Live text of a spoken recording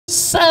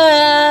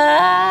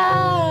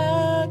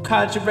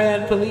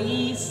Contraband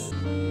Police.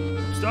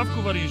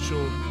 Stavku varíšu,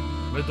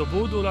 veď to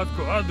budú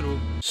látko adru.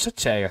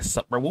 Shut your ass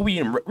up, bro. What we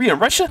in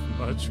Russia?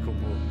 Mačko,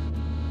 bo.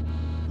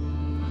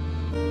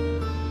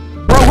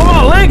 Bro, where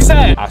my legs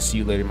at? I'll see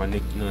you later, my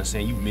nigga. You know what I'm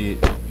saying? You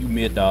mid,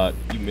 dog.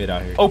 You mid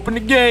out here. Open the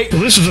gate.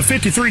 Well, this is a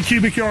 53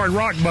 cubic yard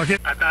rock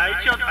bucket.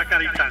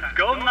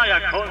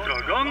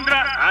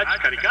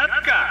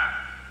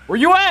 Where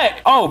you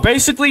at? Oh,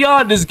 basically,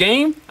 y'all, this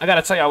game, I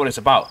gotta tell y'all what it's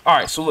about. All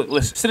right, so look,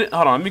 listen.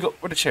 Hold on, let me go.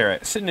 Where the chair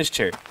at? Sit in this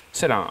chair.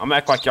 Sit down. I'm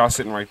acting like y'all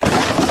sitting right there.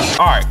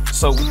 All right,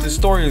 so what this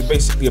story is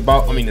basically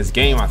about, I mean, this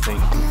game, I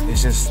think,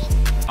 it's just,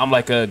 I'm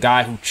like a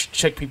guy who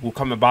check people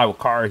coming by with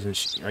cars and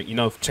shit, right? You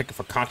know, checking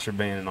for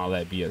contraband and all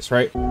that BS,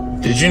 right?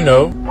 Did you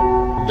know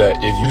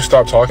that if you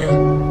stop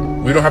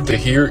talking, we don't have to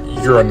hear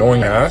your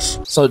annoying ass?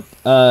 So,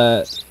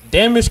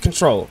 damage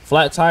control,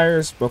 flat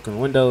tires, broken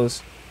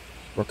windows,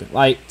 broken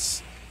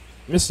lights,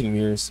 missing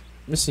mirrors,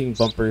 missing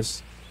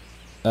bumpers,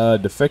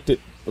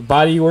 defected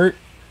bodywork.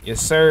 Yes,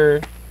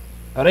 sir.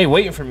 Oh, they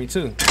waiting for me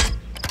too.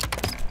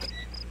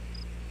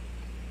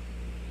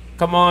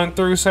 Come on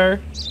through, sir.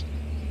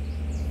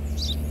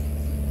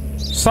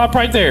 Stop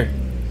right there.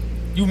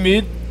 You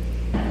mid.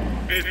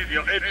 In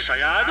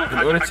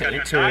order to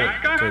enter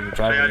the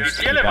driver needs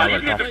to be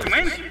valid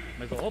documents.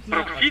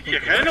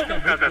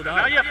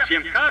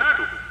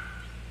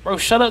 Bro,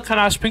 shut up. Can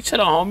I speak to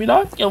the homie,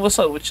 dog? Yo, what's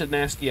up with your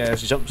nasty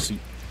ass jumpsuit?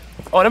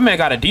 Oh, that man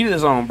got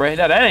Adidas on, bro.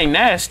 That ain't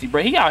nasty,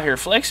 bro. He out here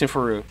flexing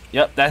for real.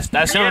 Yep,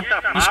 that's him.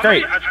 He's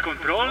great.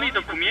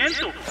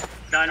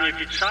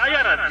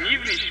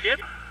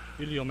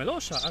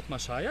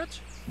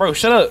 Bro,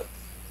 shut up.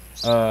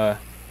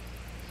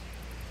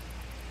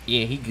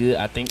 Yeah, he good.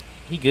 I think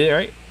he good,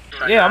 right?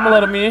 Yeah, I'm gonna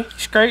let him in.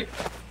 He's great.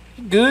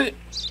 He good.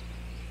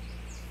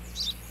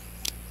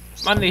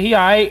 My nigga, he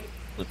alright.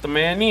 Let the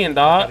man in,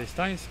 dog.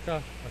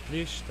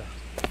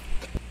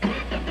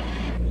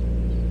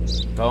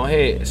 Go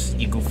ahead.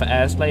 You goof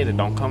ass later.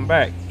 Don't come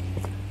back.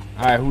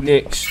 Alright, who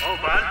next?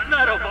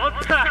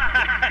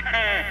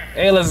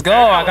 Hey, let's go.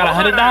 I got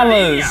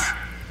 $100.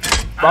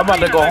 Bro, I'm about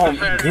to go home.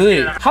 Eat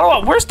good. How do I?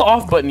 Where's the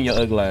off button in your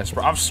ugly ass,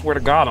 bro? I swear to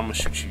God, I'm gonna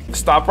shoot you.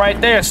 Stop right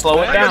there.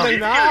 Slow it down.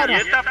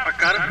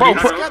 Bro,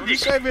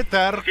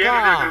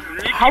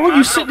 how are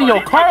you sitting in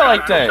your car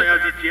like that?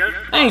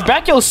 Hey,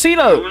 back your seat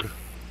up.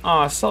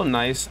 Oh, so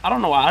nice. I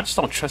don't know why. I just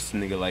don't trust a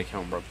nigga like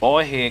him, bro.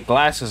 Bald head,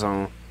 glasses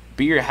on,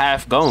 beard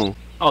half gone.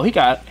 Oh, he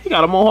got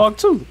a mohawk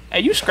too.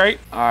 Hey, you straight?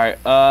 All right.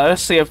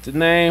 Let's see if the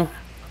name.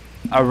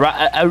 Oh,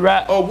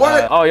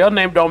 what? Oh, your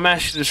name don't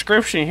match the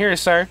description here,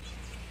 sir.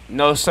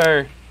 No,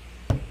 sir.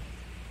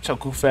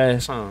 Choke too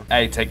fast, huh?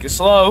 Hey, take it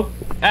slow.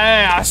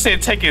 Hey, I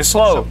said take it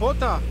slow. Who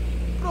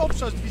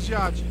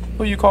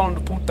you calling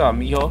the puta,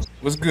 mijo?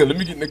 What's good? Let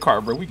me get in the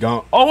car, bro. We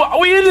gone. Oh,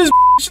 we in this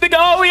nigga.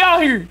 Oh, we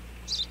out here.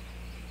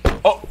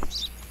 Oh,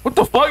 what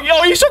the fuck?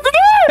 Yo, he shook the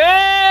door.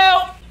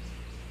 Hell.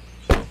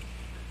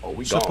 Oh,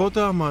 we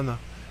gone.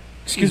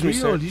 Excuse me,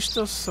 sir.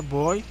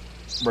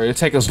 Bro, it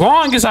take as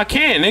long as I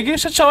can, nigga.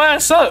 Shut your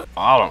ass up.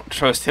 Oh, I don't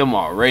trust him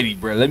already,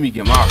 bro. Let me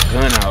get my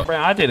gun out. Bro,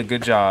 I did a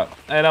good job.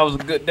 Hey, that was a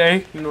good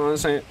day. You know what I'm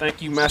saying?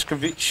 Thank you,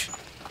 Maskovich.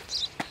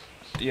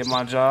 Did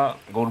my job.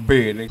 Go to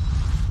bed, nigga.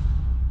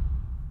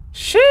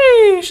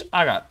 Sheesh.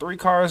 I got 3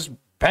 cars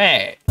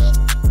bad.